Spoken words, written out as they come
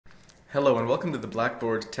Hello and welcome to the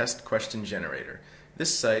BlackBoard Test Question Generator.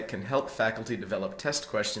 This site can help faculty develop test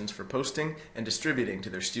questions for posting and distributing to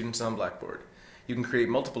their students on Blackboard. You can create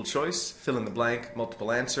multiple choice, fill in the blank,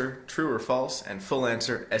 multiple answer, true or false, and full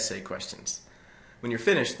answer essay questions. When you're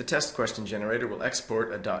finished, the test question generator will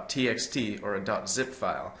export a .txt or a .zip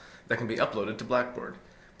file that can be uploaded to Blackboard.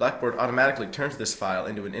 Blackboard automatically turns this file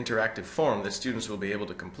into an interactive form that students will be able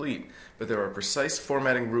to complete, but there are precise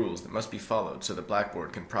formatting rules that must be followed so that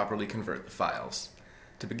Blackboard can properly convert the files.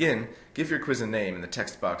 To begin, give your quiz a name in the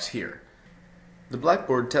text box here. The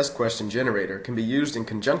Blackboard test question generator can be used in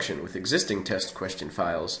conjunction with existing test question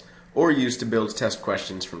files or used to build test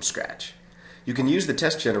questions from scratch. You can use the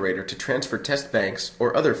test generator to transfer test banks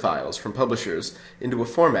or other files from publishers into a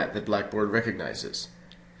format that Blackboard recognizes.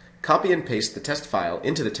 Copy and paste the test file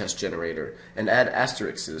into the test generator and add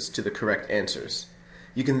asterisks to the correct answers.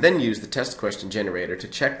 You can then use the test question generator to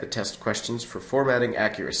check the test questions for formatting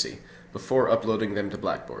accuracy before uploading them to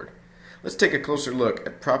Blackboard. Let's take a closer look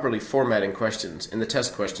at properly formatting questions in the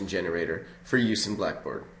test question generator for use in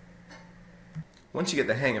Blackboard. Once you get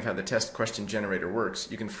the hang of how the test question generator works,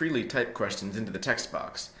 you can freely type questions into the text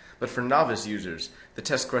box. But for novice users, the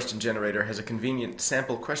test question generator has a convenient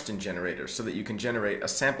sample question generator so that you can generate a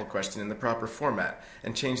sample question in the proper format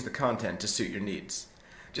and change the content to suit your needs.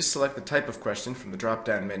 Just select the type of question from the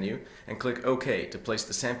drop-down menu and click OK to place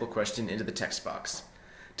the sample question into the text box.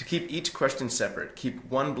 To keep each question separate, keep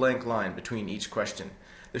one blank line between each question.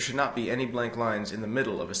 There should not be any blank lines in the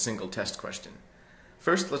middle of a single test question.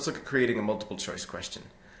 First, let's look at creating a multiple choice question.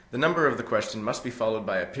 The number of the question must be followed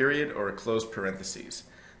by a period or a closed parentheses.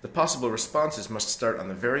 The possible responses must start on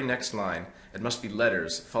the very next line and must be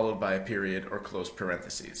letters followed by a period or closed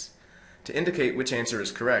parentheses. To indicate which answer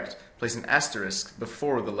is correct, place an asterisk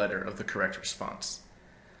before the letter of the correct response.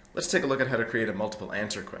 Let's take a look at how to create a multiple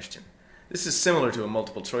answer question. This is similar to a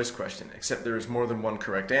multiple choice question, except there is more than one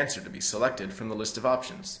correct answer to be selected from the list of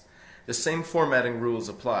options. The same formatting rules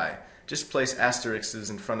apply, just place asterisks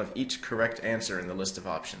in front of each correct answer in the list of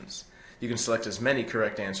options. You can select as many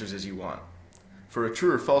correct answers as you want. For a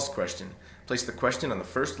true or false question, place the question on the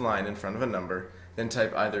first line in front of a number, then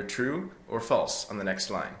type either true or false on the next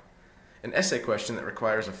line. An essay question that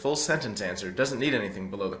requires a full sentence answer doesn't need anything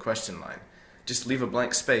below the question line. Just leave a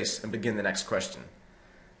blank space and begin the next question.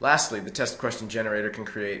 Lastly, the test question generator can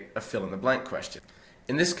create a fill-in-the-blank question.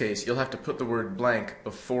 In this case, you'll have to put the word blank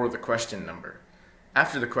before the question number.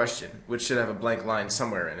 After the question, which should have a blank line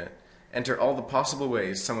somewhere in it, enter all the possible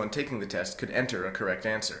ways someone taking the test could enter a correct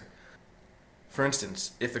answer. For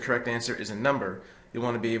instance, if the correct answer is a number, you'll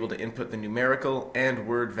want to be able to input the numerical and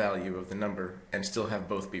word value of the number and still have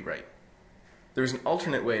both be right. There is an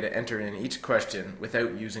alternate way to enter in each question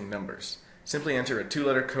without using numbers. Simply enter a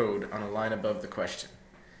two-letter code on a line above the question.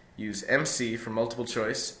 Use MC for multiple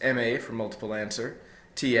choice, MA for multiple answer,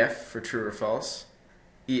 TF for true or false,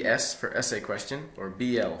 ES for essay question, or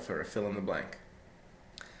BL for a fill-in-the-blank.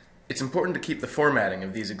 It's important to keep the formatting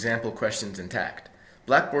of these example questions intact.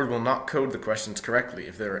 Blackboard will not code the questions correctly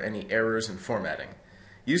if there are any errors in formatting.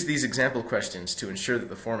 Use these example questions to ensure that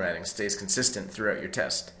the formatting stays consistent throughout your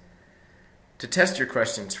test. To test your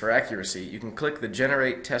questions for accuracy, you can click the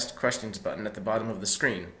Generate Test Questions button at the bottom of the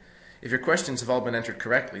screen. If your questions have all been entered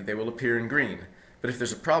correctly, they will appear in green, but if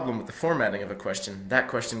there's a problem with the formatting of a question, that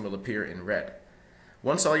question will appear in red.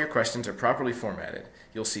 Once all your questions are properly formatted,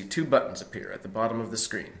 you'll see two buttons appear at the bottom of the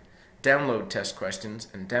screen: Download Test Questions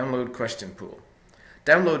and Download Question Pool.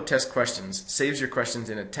 Download Test Questions saves your questions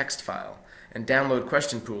in a text file, and Download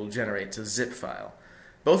Question Pool generates a zip file.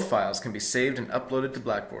 Both files can be saved and uploaded to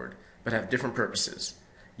Blackboard, but have different purposes.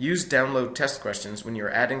 Use Download Test Questions when you are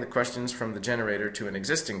adding the questions from the generator to an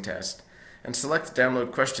existing test, and select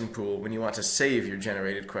Download Question Pool when you want to save your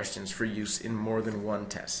generated questions for use in more than one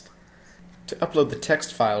test. To upload the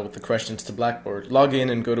text file with the questions to Blackboard, log in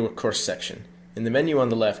and go to a course section. In the menu on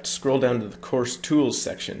the left, scroll down to the Course Tools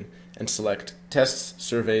section and select Tests,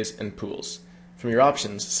 Surveys, and Pools. From your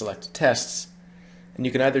options, select Tests, and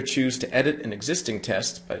you can either choose to edit an existing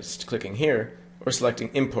test by just clicking here, or selecting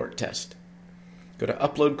Import Test. Go to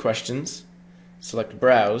Upload Questions, select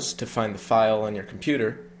Browse to find the file on your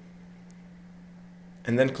computer,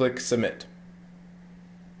 and then click Submit.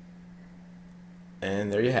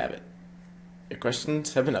 And there you have it. Your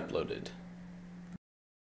questions have been uploaded.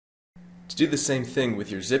 To do the same thing with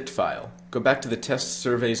your zipped file, go back to the Tests,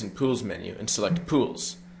 Surveys, and Pools menu and select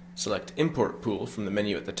Pools. Select Import Pool from the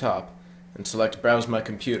menu at the top, and select Browse My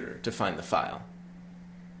Computer to find the file.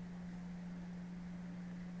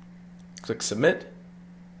 Click Submit,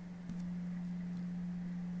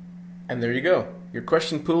 and there you go. Your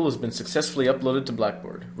question pool has been successfully uploaded to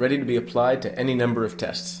Blackboard, ready to be applied to any number of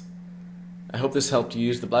tests. I hope this helped you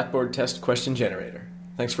use the Blackboard test question generator.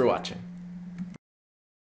 Thanks for watching.